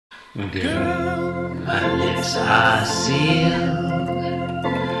Girl, my lips are sealed.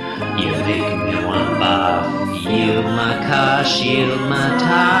 You make me want barf. Yield my car, shield my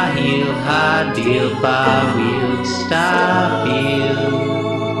tie, heel, high deal, bar wheel, stop you.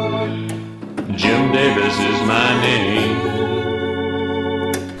 Jim Davis is my name.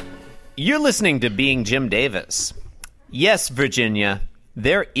 You're listening to Being Jim Davis. Yes, Virginia,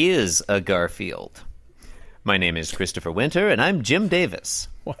 there is a Garfield. My name is Christopher Winter, and I'm Jim Davis.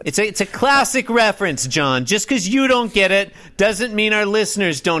 What? It's a classic reference, John. Just because you don't get it doesn't mean our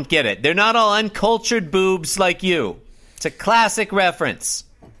listeners don't get it. They're not all uncultured boobs like you. It's a classic reference.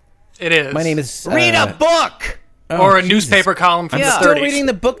 It is. My name is... Read a book! Or a Jesus. newspaper column from I'm the still 30s. reading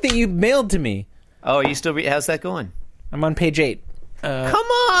the book that you mailed to me. Oh, are you still how's that going? I'm on page 8. Come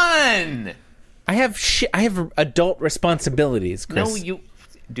on! I have adult responsibilities, Chris. No, you...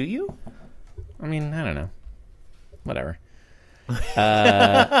 Do you? I mean, I don't know. Whatever.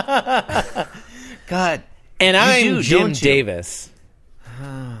 God. And I'm do, Jim don't you? Davis.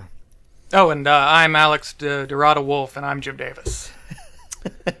 Oh, and I'm Alex Dorado Wolf, and I'm Jim Davis.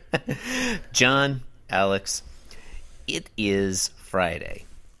 John, Alex, it is Friday.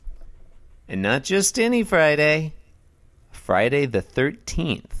 And not just any Friday. Friday the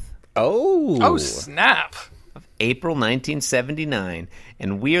 13th. Oh, snap. April 1979.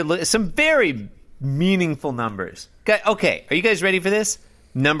 And we are some very meaningful numbers. Okay, are you guys ready for this?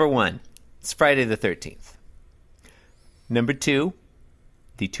 Number 1, it's Friday the 13th. Number 2,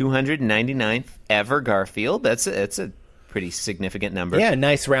 the 299th ever Garfield. That's a pretty significant number. Yeah,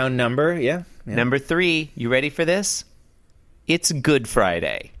 nice round number. Yeah. Number 3, you ready for this? It's Good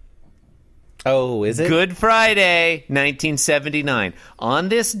Friday. Oh, is it? Good Friday, 1979. On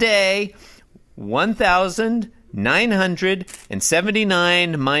this day,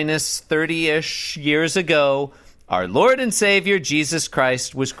 1,979 minus 30-ish years ago, our Lord and Savior, Jesus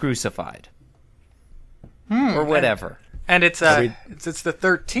Christ, was crucified. Or whatever. And it's the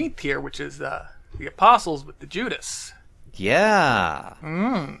 13th here, which is the apostles with the Judas. Yeah.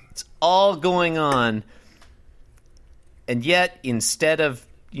 It's all going on. And yet, instead of,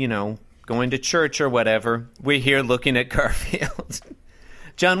 going to church or whatever, we're here looking at Garfield.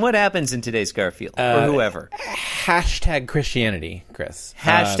 John, what happens in today's Garfield? Or whoever? Hashtag Christianity, Chris.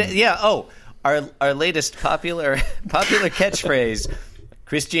 Hashtag, our latest popular catchphrase,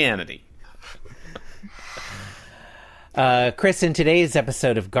 Christianity. Chris, in today's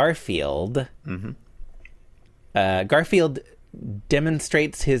episode of Garfield, Garfield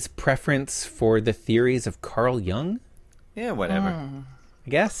demonstrates his preference for the theories of Carl Jung, Yeah, whatever. I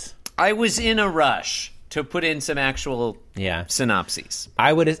guess. I was in a rush to put in some actual Yeah. synopses.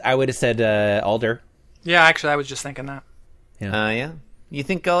 I would have said Alder. Yeah, actually, I was just thinking that. Yeah? You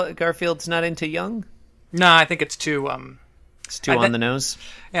think Garfield's not into Jung? No, I think it's too. It's too on the nose?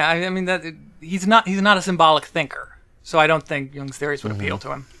 Yeah, I mean that he's not a symbolic thinker, so I don't think Jung's theories would appeal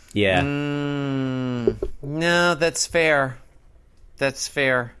to him. Yeah. No, that's fair. That's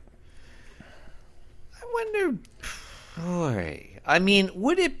fair. I wonder... Boy, I mean,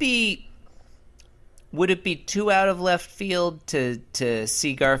 would it be too out of left field to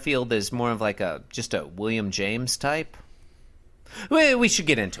see Garfield as more of like just a William James type? We should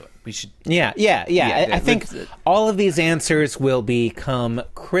get into it. We should. Yeah. I think all of these answers will become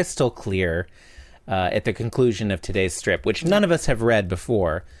crystal clear at the conclusion of today's strip, which none of us have read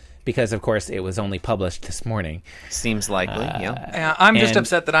before, because, of course, it was only published this morning. Seems likely, yeah. Yeah, I'm just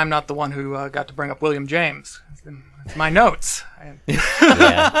upset that I'm not the one who got to bring up William James. It's my notes.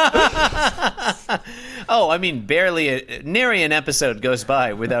 Oh, I mean, nary an episode goes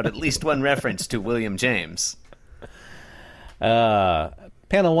by without at least one reference to William James. Panel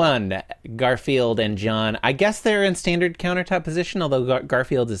 1, Garfield and John. I guess they're in standard countertop position, although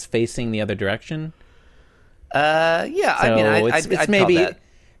Garfield is facing the other direction. Yeah, So I mean, it's I'd maybe call that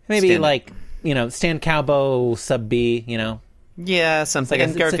maybe standard. like, Stan Cowbo, sub B, Yeah, something.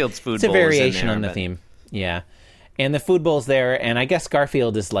 And Garfield's food It's a bowl is in variation there, on the but- theme. Yeah. And the food bowl's there, and I guess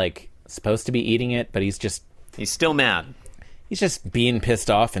Garfield is, supposed to be eating it, but he's still mad. He's just being pissed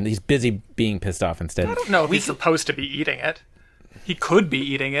off, and he's busy being pissed off instead. I don't know if he's supposed to be eating it. He could be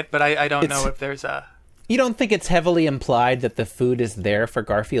eating it, but I don't know if there's a... You don't think it's heavily implied that the food is there for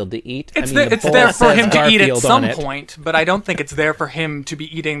Garfield to eat? It's, I mean, it's bowl there for says him to eat at Garfield some on it. point, but I don't think it's there for him to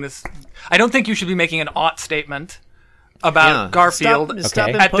be eating this. I don't think you should be making an ought statement about Garfield Stop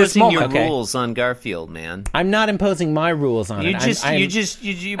Okay. at this imposing your moment. rules on Garfield, man. I'm not imposing my rules on it.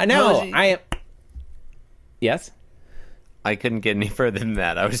 I know. I am. Yes. I couldn't get any further than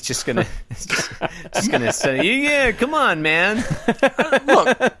that. I was just gonna say, yeah, come on, man.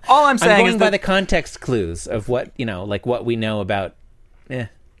 Look, all I'm saying I'm going is by that the context clues of what what we know about.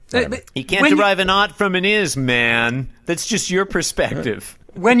 You can't When derive an ought from an is, man. That's just your perspective.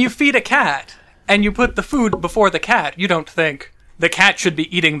 When you feed a cat and you put the food before the cat, you don't think the cat should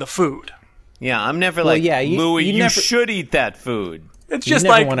be eating the food. Yeah, I'm never Well, like, yeah, Louis, you never- should eat that food. It's You just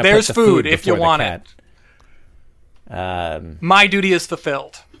never like, wanna there's put the food if you before the want cat. it. My duty is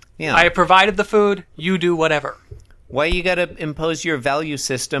fulfilled. Yeah. I have provided the food, you do whatever. Why you gotta impose your value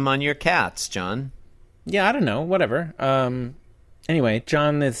system on your cats, John? Yeah, I don't know. Whatever. Anyway,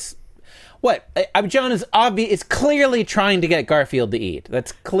 John is... What? John is is clearly trying to get Garfield to eat.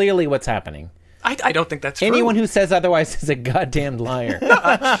 That's clearly what's happening. I don't think that's true. Anyone who says otherwise is a goddamn liar.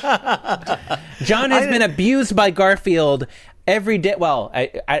 John has been abused by Garfield every day. Well,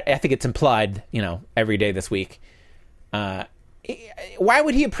 I think it's implied, every day this week. Why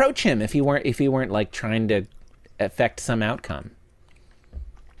would he approach him if he weren't like trying to affect some outcome?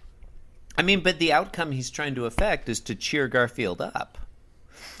 I mean, but the outcome he's trying to affect is to cheer Garfield up.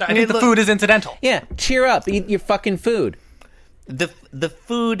 I think the food is incidental. Yeah, cheer up, eat your fucking food. The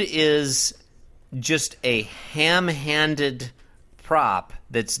food is just a ham-handed prop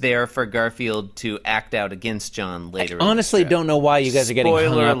that's there for Garfield to act out against John later. I honestly don't know why you guys are getting hung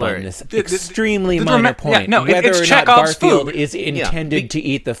Spoiler up alert. on this extremely the minor yeah, point. no, whether it's or not Chekhov's Garfield food. is intended to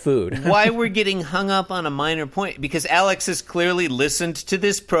eat the food. Why we're getting hung up on a minor point? Because Alex has clearly listened to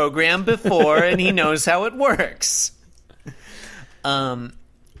this program before and he knows how it works.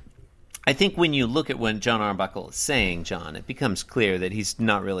 I think when you look at what John Arbuckle is saying, John, it becomes clear that he's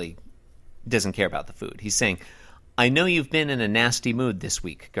not really doesn't care about the food. He's saying, I know you've been in a nasty mood this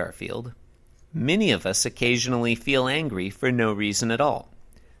week, Garfield. Many of us occasionally feel angry for no reason at all.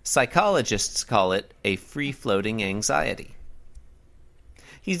 Psychologists call it a free-floating anxiety.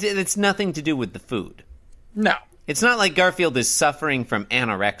 It's nothing to do with the food. No. It's not like Garfield is suffering from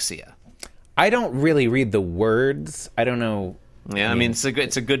anorexia. I don't really read the words. I don't know. Yeah, I mean,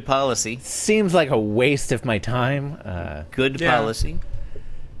 it's a good policy. Seems like a waste of my time. Good Yeah. policy.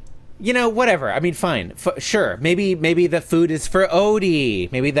 Whatever. I mean, fine. Sure. Maybe the food is for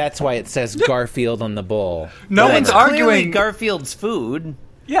Odie. Maybe that's why it says Garfield on the bowl. No But one's it's clearly arguing. Garfield's food.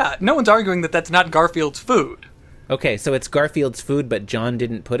 Yeah, no one's arguing that that's not Garfield's food. Okay, so it's Garfield's food, but John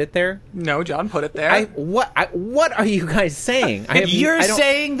didn't put it there? No, John put it there. What are you guys saying? You're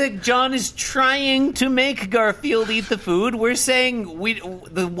saying that John is trying to make Garfield eat the food. We're saying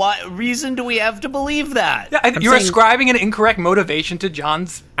what reason do we have to believe that? Yeah, you're ascribing an incorrect motivation to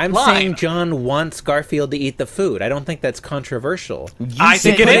John's I'm line. saying John wants Garfield to eat the food. I don't think that's controversial. I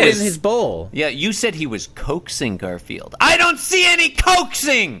think it Put it is. in his bowl. Yeah, you said he was coaxing Garfield. I don't see any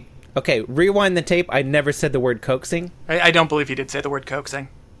coaxing! Okay, rewind the tape. I never said the word coaxing. I don't believe he did say the word coaxing.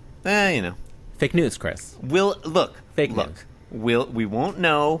 Fake news, Chris. Fake news. We won't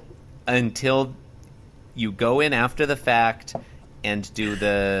know until you go in after the fact and do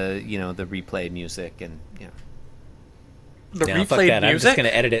the replay music and The No, fuck replayed that. I'm just music? going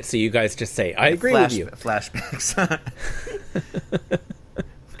to edit it so you guys just say, I agree with you. Flashbacks.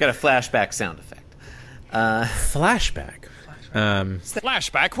 Got a flashback sound effect. Flashback.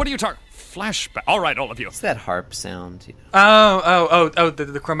 Flashback? What are you talking? Flashback. All right, all of you. It's that harp sound.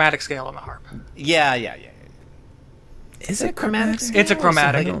 The chromatic scale on the harp. Yeah. Is it chromatic? chromatic? It's a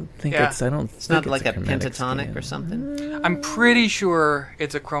chromatic. I don't think Yeah. it's. I don't. It's not like a pentatonic or something. I'm pretty sure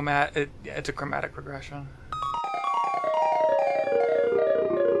it's a chromatic progression.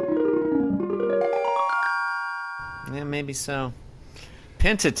 Yeah, maybe so.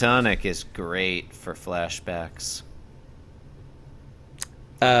 Pentatonic is great for flashbacks.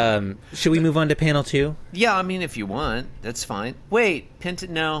 Should we move on to panel 2? Yeah, I mean, if you want, that's fine. Wait,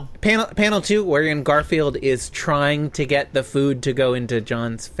 no. Panel 2, wherein Garfield is trying to get the food to go into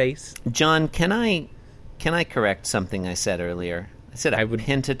John's face. John, can I correct something I said earlier? I said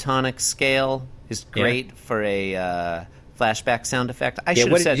pentatonic scale is great for a flashback sound effect. I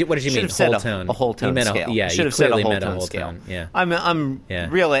should have said. What did you mean? Said Whole tone. a whole tone You meant scale. yeah, should you have said a clearly whole meant tone a whole scale. tone. Yeah. I'm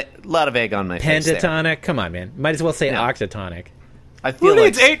really a lot of egg on my face there. Pentatonic? Come on, man. Might as well say octatonic. I feel Who like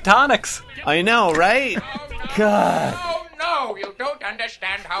needs 8 tonics? I know, right? God. Oh, no, you don't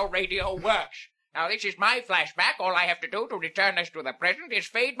understand how radio works. Now, this is my flashback. All I have to do to return us to the present is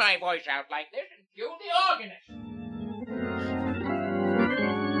fade my voice out like this and cue the organist.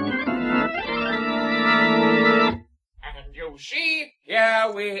 And you see,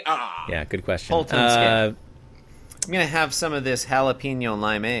 here we are. Yeah, good question. Whole tone scale. I'm going to have some of this jalapeno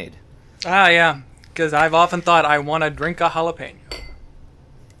limeade. Ah, yeah. Because I've often thought I want to drink a jalapeno.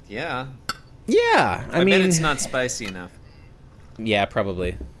 Yeah. Yeah, I mean, bet it's not spicy enough. Yeah,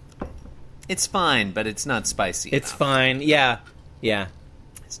 probably. It's fine, but it's not spicy It's enough. fine. Yeah.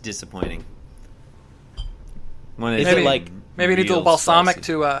 It's disappointing. Is it like Maybe it needs a little real balsamic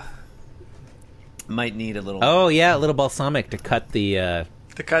spicy. to Might need a little. Oh yeah, a little balsamic to cut the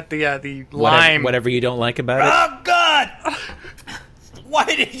cut the lime. whatever you don't like about it. Oh God! Why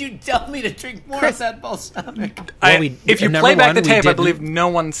did you tell me to drink more of that balsamic? If you number play back one, the we tape, I didn't- believe no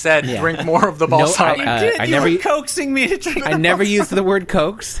one said Yeah. drink more of the No, balsamic. I You never- were coaxing me to drink. I never used the word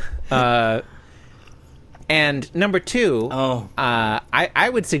coax. And number two, Oh. I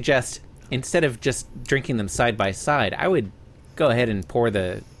would suggest instead of just drinking them side by side, I would go ahead and pour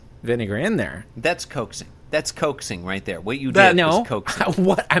the vinegar in there. That's coaxing. That's coaxing right there. What you That- did No, was coaxing.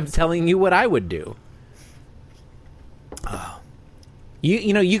 what I'm telling you, what I would do.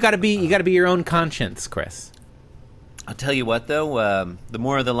 You got to be your own conscience, Chris. I'll tell you what, though. The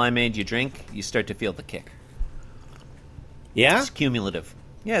more of the limeade you drink, you start to feel the kick. Yeah, It's cumulative.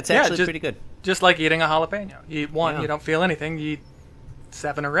 Yeah, it's Yeah, actually just- pretty good. Just like eating a jalapeno. You eat one, Yeah. you don't feel anything. You eat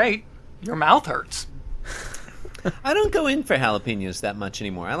 7 or 8, your mouth hurts. I don't go in for jalapenos that much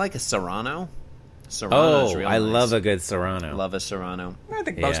anymore. I like a serrano. Serrano's Oh, real I nice. love a good serrano. Love a serrano. I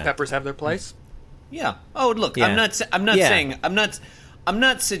think most Yeah. peppers have their place. Yeah. Oh, look. Yeah. I'm not Yeah. saying. I'm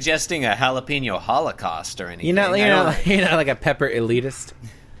not suggesting a jalapeno holocaust or anything. You're not I don't- like a pepper elitist.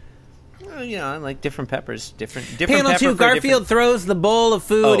 I like different peppers. Different Panel pepper 2, for Garfield different- throws the bowl of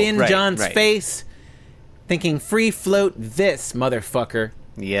food Oh, in right, John's right. face, thinking, free float this, motherfucker.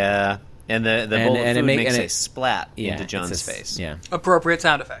 Yeah, and the bowl of and it food make- makes and a it- splat Yeah, into it's John's a- face. Yeah. Appropriate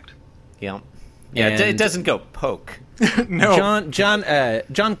sound effect. Yeah. Yeah. It And- doesn't go poke. No.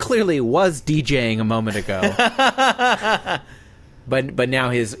 John clearly was DJing a moment ago. But now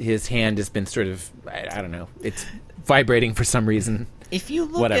his hand has been sort of, I don't know, it's vibrating for some reason. If you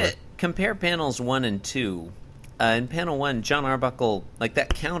look Whatever. at compare panels 1 and 2, in panel 1, John Arbuckle, like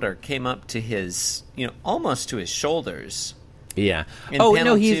that counter came up to his, almost to his shoulders. Yeah. In Oh,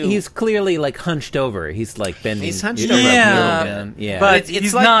 panel no, two- he's clearly like hunched over. He's like bending. He's hunched you over. know, Yeah. down. Yeah. But It's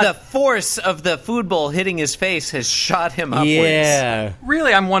he's like not- the force of the food bowl hitting his face has shot him upwards. yeah.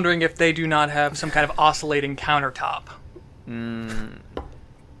 Really, I'm wondering if they do not have some kind of oscillating countertop.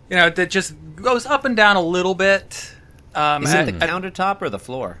 That just goes up and down a little bit. Is it the at- countertop or the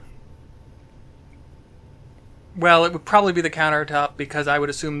floor? Well, it would probably be the countertop because I would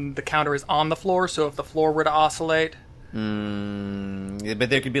assume the counter is on the floor, so if the floor were to oscillate... But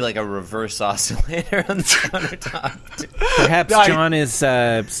there could be like a reverse oscillator on the countertop. Perhaps I- John is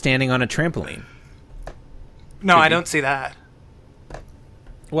standing on a trampoline. No, I don't see that.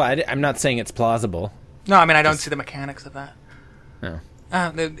 Well, I'm not saying it's plausible. No, I mean, I don't see the mechanics of that. No.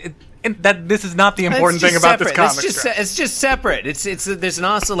 This is not the important thing about this comic strip. It's just separate. It's there's an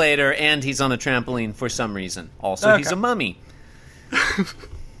oscillator and he's on a trampoline for some reason. Also, he's Okay. a mummy.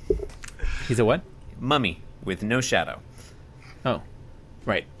 He's a what? Mummy with no shadow. Oh,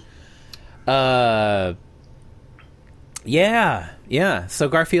 right. Yeah. So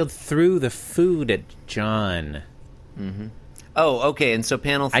Garfield threw the food at John. Oh, okay. And so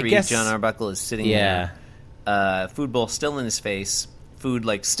panel 3, guess- John Arbuckle is sitting Yeah. there. Food bowl still in his face. Food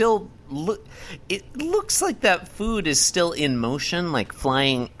like still it looks like that food is still in motion, like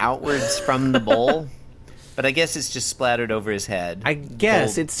flying outwards from the bowl. But I guess it's just splattered over his head. I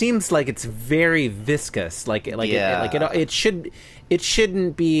guess Bowl- it seems like it's very viscous. Yeah. It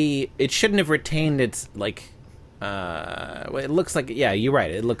shouldn't have retained its like. It looks like you're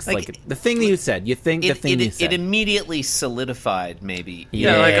right. It looks like the thing that you said. You think the thing you said. It immediately solidified, maybe.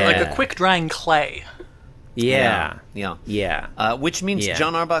 Yeah, Yeah. like a quick drying clay. Yeah. Yeah. Which means Yeah.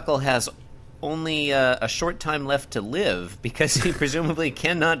 John Arbuckle has only a short time left to live because he presumably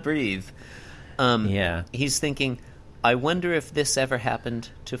cannot breathe. Yeah. He's thinking, I wonder if this ever happened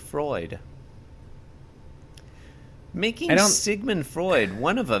to Freud. Making Sigmund Freud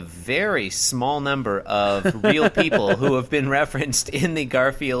one of a very small number of real people who have been referenced in the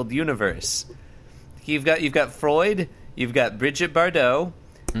Garfield universe. You've got Freud, you've got Brigitte Bardot,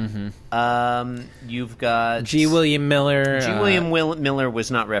 you've got G. William Miller. Miller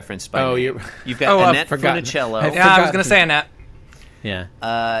was not referenced by name. You've got I've Annette forgotten. Funicello. I've Yeah, I was forgotten. going to say Annette.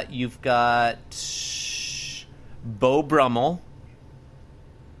 Yeah. You've got Beau Brummel,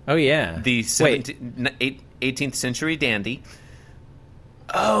 Oh yeah. the Wait. 18th century dandy,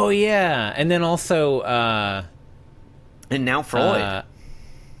 Oh yeah. And then also. and now Freud.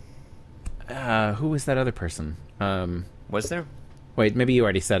 Who was that other person? Was there? Wait, maybe you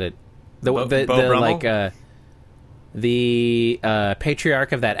already said it. The Beau Brummel? the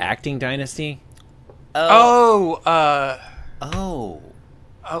patriarch of that acting dynasty. Oh.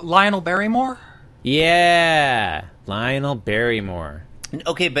 Lionel Barrymore? Yeah, Lionel Barrymore.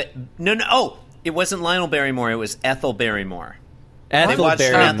 Okay, but no. Oh, it wasn't Lionel Barrymore. It was Ethel Barrymore. They watched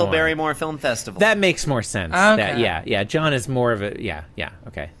Ethel Ethel Barrymore. Barrymore Film Festival. That makes more sense. Okay. Yeah. John is more of a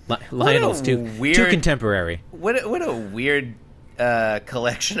okay. Lionel's too contemporary. What a weird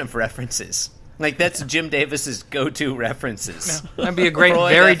collection of references. Like, that's Jim Davis's go-to references. That'd be a great,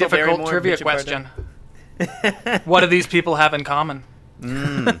 Freud, very Ethel difficult Barrymore, trivia Richard question. What do these people have in common?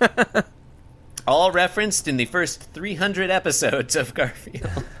 All referenced in the first 300 episodes of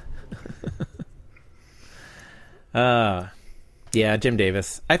Garfield. Yeah, Jim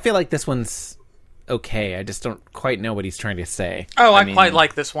Davis. I feel like this one's okay. I just don't quite know what he's trying to say. Oh, I quite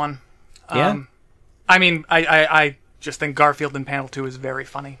like this one. Yeah? I mean, I just think Garfield in panel 2 is very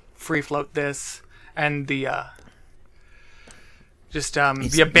funny. Free float this, and the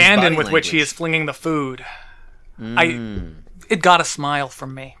abandon with which he is flinging the food. It got a smile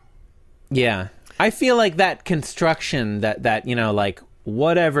from me. Yeah. I feel like that construction, that like,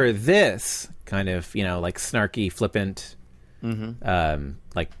 whatever this kind of, like, snarky, flippant,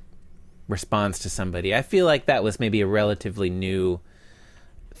 like, response to somebody, I feel like that was maybe a relatively new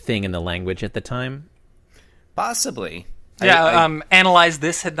thing in the language at the time. Possibly. Yeah, Analyze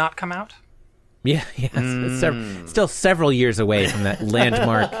This had not come out. Yeah, it's still several years away from that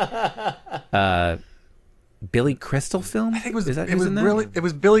landmark Billy Crystal film. I think it was. Is that it who's was in that? really. It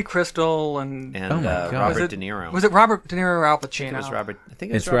was Billy Crystal and Oh my God. Robert De Niro. Was it Robert De Niro or Al Pacino? It was Robert. I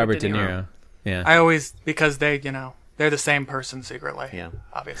think it was It's Robert De Niro. Yeah. I always, because they, they're the same person secretly. Yeah.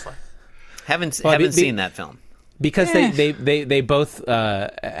 Obviously. Haven't be- seen that film. Because they both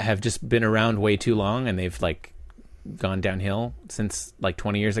have just been around way too long, and they've like gone downhill since like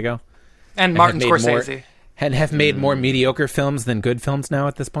 20 years ago. And Martin have made Scorsese. And have made more mediocre films than good films now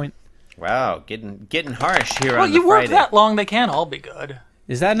at this point. Wow, getting harsh here Well, on the you work Friday. that long, they can't all be good.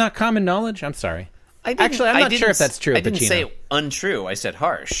 Is that not common knowledge? I'm sorry. Actually, I'm not sure if that's true. I didn't Pacino. say untrue. I said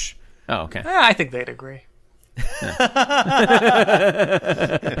harsh. Oh, okay. I think they'd agree.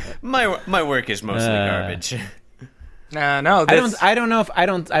 My work is mostly garbage. No, this, I don't know if I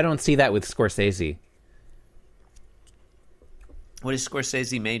don't see that with Scorsese. What has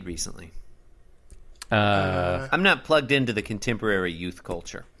Scorsese made recently? I'm not plugged into the contemporary youth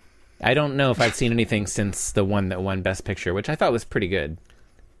culture. I don't know if I've seen anything since the one that won Best Picture, which I thought was pretty good.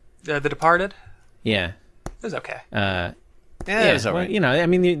 The Departed? Yeah. It was okay. Yeah, it was all well, right. I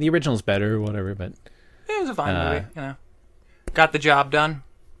mean, the original's better or whatever, but... It was a fine movie, Got the job done.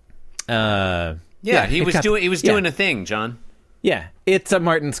 Yeah, he was doing a thing, John. Yeah, it's a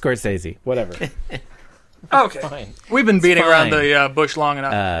Martin Scorsese. Whatever. Okay. Fine. We've been beating fine. around the bush long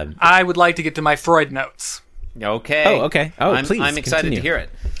enough. I would like to get to my Freud notes. Okay. Oh, okay. Oh, please, I'm excited continue. to hear it.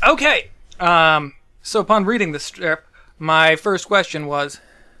 Okay. So upon reading the strip, my first question was,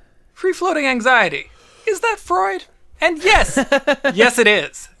 free-floating anxiety, is that Freud? And yes, yes it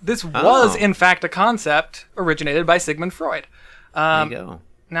is. This was, in fact, a concept originated by Sigmund Freud. There you go.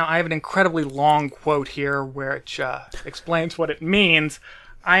 Now, I have an incredibly long quote here which explains what it means.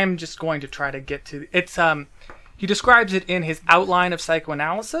 I am just going to try to get to... It's he describes it in his Outline of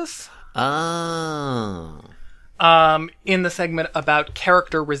Psychoanalysis. Oh. In the segment about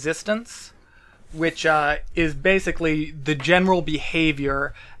character resistance, which is basically the general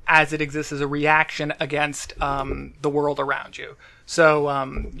behavior as it exists as a reaction against the world around you. So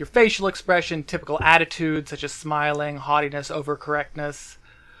your facial expression, typical attitudes such as smiling, haughtiness, overcorrectness,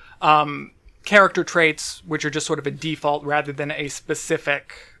 character traits which are just sort of a default rather than a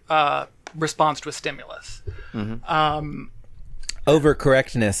specific response to a stimulus.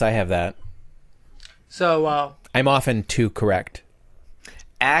 Overcorrectness, I have that. So I'm often too correct.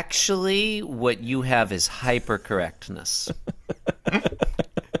 Actually, what you have is hypercorrectness.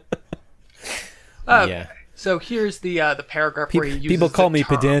 Yeah. So here's the paragraph where he uses People call the me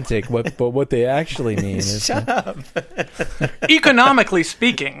term. pedantic, but what they actually mean is... Economically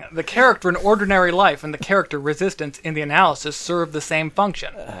speaking, the character in ordinary life and the character resistance in the analysis serve the same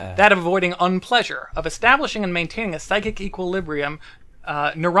function, that of avoiding unpleasure, of establishing and maintaining a psychic equilibrium,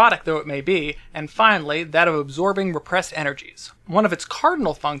 neurotic though it may be, and finally, that of absorbing repressed energies. One of its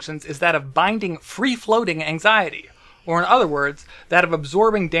cardinal functions is that of binding free-floating anxiety, or in other words, that of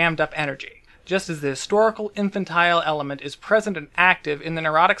absorbing dammed-up energy. Just as the historical infantile element is present and active in the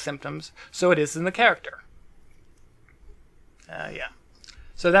neurotic symptoms, so it is in the character. Yeah.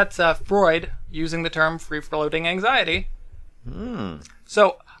 So that's Freud using the term free-floating anxiety.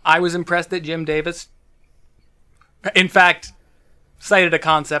 So I was impressed that Jim Davis, in fact, cited a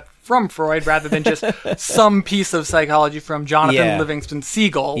concept from Freud rather than just some piece of psychology from Jonathan Livingston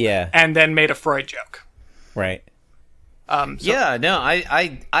Seagull and then made a Freud joke. Right. Yeah, no,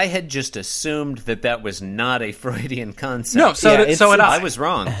 I had just assumed that was not a Freudian concept. No, so did I. I was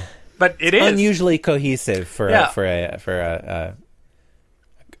wrong. But it is Unusually cohesive for Yeah. for a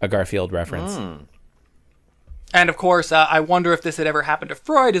a Garfield reference. And of course, I wonder if this had ever happened to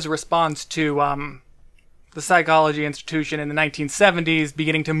Freud as a response to the psychology institution in the 1970s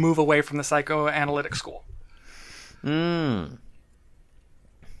beginning to move away from the psychoanalytic school.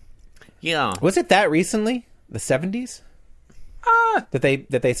 Yeah. Was it that recently? The 70s? That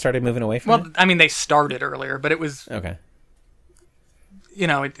they started moving away from it? Well, I mean, they started earlier, but it was, Okay.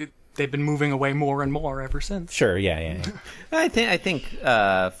 They've been moving away more and more ever since. Sure, yeah. I think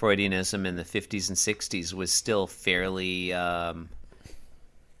Freudianism in the 50s and 60s was still fairly well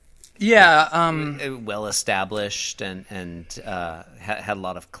established and had a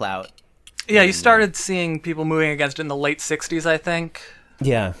lot of clout. Yeah, you started seeing people moving against it in the late 60s, I think.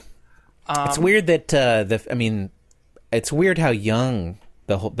 Yeah. It's weird that it's weird how young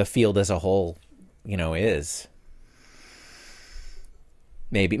the field as a whole, is.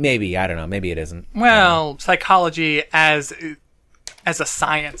 Maybe I don't know. Maybe it isn't. Well, psychology as a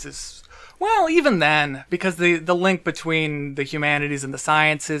science is, well, even then, because the link between the humanities and the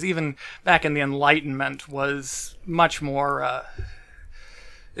sciences, even back in the Enlightenment, was much more.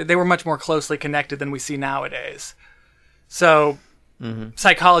 They were much more closely connected than we see nowadays. So,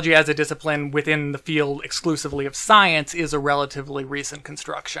 psychology as a discipline within the field exclusively of science is a relatively recent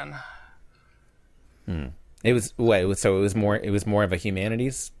construction. It was so it was more of a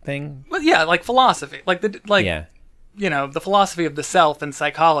humanities thing. But yeah, like philosophy, Yeah. The philosophy of the self and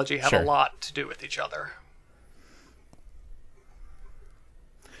psychology have Sure. a lot to do with each other.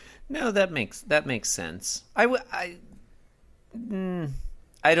 No, that makes sense. I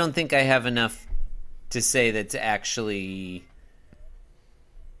don't think I have enough to say that's actually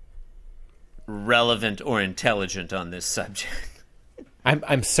relevant or intelligent on this subject.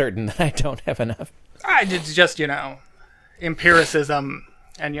 I'm certain that I don't have enough. It's just, empiricism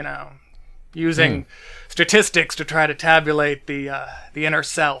and, using statistics to try to tabulate the inner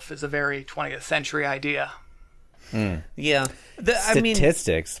self is a very 20th century idea. Yeah.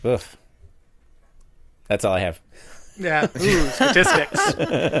 Statistics. Oof. That's all I have. Yeah. Ooh, statistics.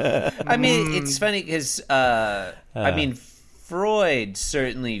 It's funny because, Freud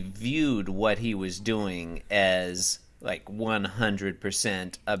certainly viewed what he was doing as like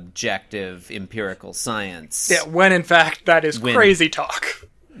 100% objective empirical science. Yeah, when in fact that is crazy talk.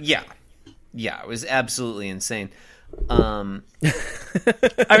 Yeah, it was absolutely insane. Not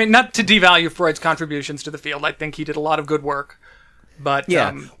to devalue Freud's contributions to the field. I think he did a lot of good work. But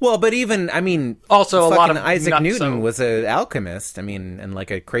but even also a lot of Isaac Newton nutso. was an alchemist. And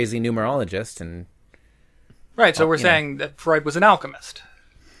like a crazy numerologist, and right. So we're saying that Freud was an alchemist.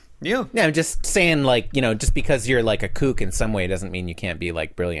 Yeah, I'm just saying, just because you're like a kook in some way doesn't mean you can't be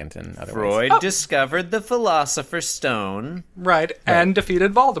like brilliant in other ways. Freud discovered the Philosopher's Stone. Right, and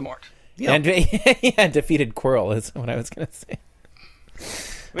defeated Voldemort. Yeah. And defeated Quirrell is what I was going to say.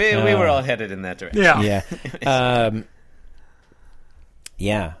 We were all headed in that direction.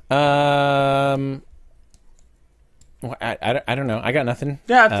 Yeah. Well, I don't know. I got nothing.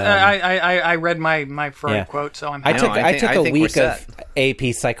 Yeah, I read my Freud quote, so I'm I happy. took a think week we're of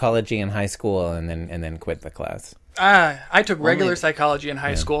AP psychology in high school and then quit the class. I took regular psychology in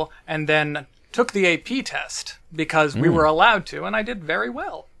high school and then took the AP test because we were allowed to, and I did very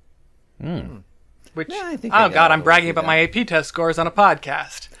well. Which, I think I got I'm bragging over about that. my AP test scores on a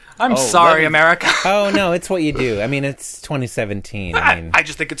podcast. I'm sorry, America. Oh no, it's what you do. It's 2017. I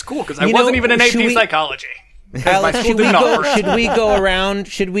just think it's cool because I wasn't even in AP psychology. Alex, school did not. should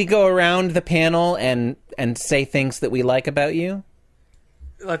we go around the panel and say things that we like about you?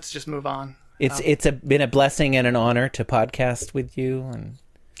 Let's just move on. It's been a blessing and an honor to podcast with you, and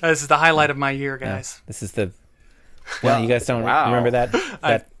This is the highlight of my year, guys. this is the. Well, you guys don't remember that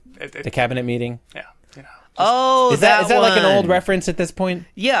the cabinet meeting? Yeah, Oh, Is that like an one. old reference at this point?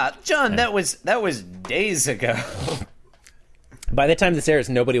 Yeah, John, that was days ago. By the time this airs,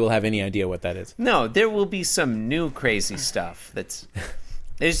 nobody will have any idea what that is. No, there will be some new crazy stuff.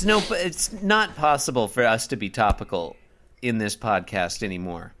 It's not possible for us to be topical in this podcast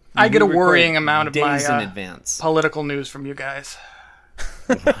anymore. I get a We record worrying amount of days my in advance. political news from you guys.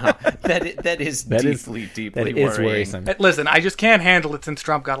 That is deeply That is worrisome. Listen, I just can't handle it since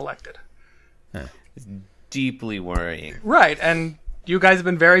Trump got elected. Deeply worrying. Right, and you guys have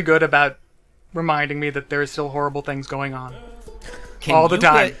been very good about reminding me that there are still horrible things going on. All the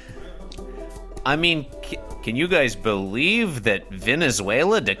time. Can you guys believe that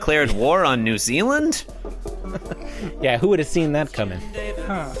Venezuela declared war on New Zealand? Yeah, who would have seen that coming?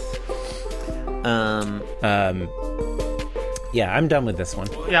 Yeah, I'm done with this one.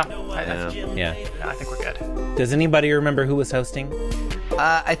 Yeah, Yeah. I think we're good. Does anybody remember who was hosting?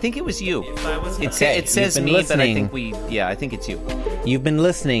 I think it was you. It says been me, but I listening. think I think it's you. You've been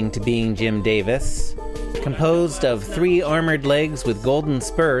listening to Being Jim Davis, composed of 3 armored legs with golden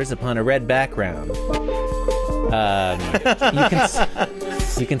spurs upon a red background.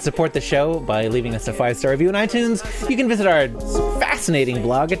 You can support the show by leaving us a 5-star review on iTunes. You can visit our fascinating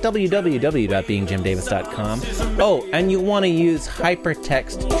blog at www.beingjimdavis.com. Oh, and you want to use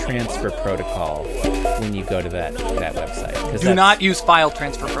Hypertext Transfer Protocol when you go to that website. Do not use file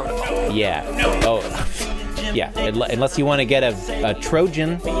transfer protocol. Yeah. Oh, yeah. Unless you want to get a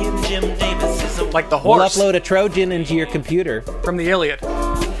Trojan. Like the We'll horse upload a Trojan into your computer. from the Iliad.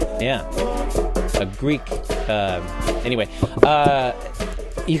 Yeah. A Greek. Anyway,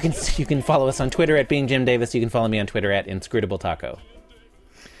 you can follow us on Twitter at Being Jim Davis. You can follow me on Twitter at Inscrutable Taco.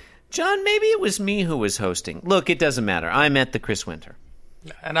 John, maybe it was me who was hosting. Look, it doesn't matter. I'm at the Chris Winter.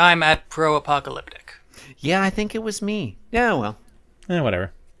 And I'm at Pro-Apocalyptic. Yeah, I think it was me. Yeah, well,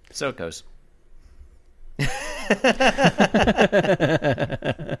 Whatever. so it goes.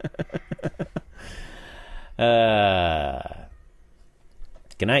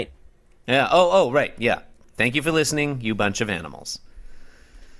 Good night. Yeah. Oh, right. Yeah. Thank you for listening, you bunch of animals.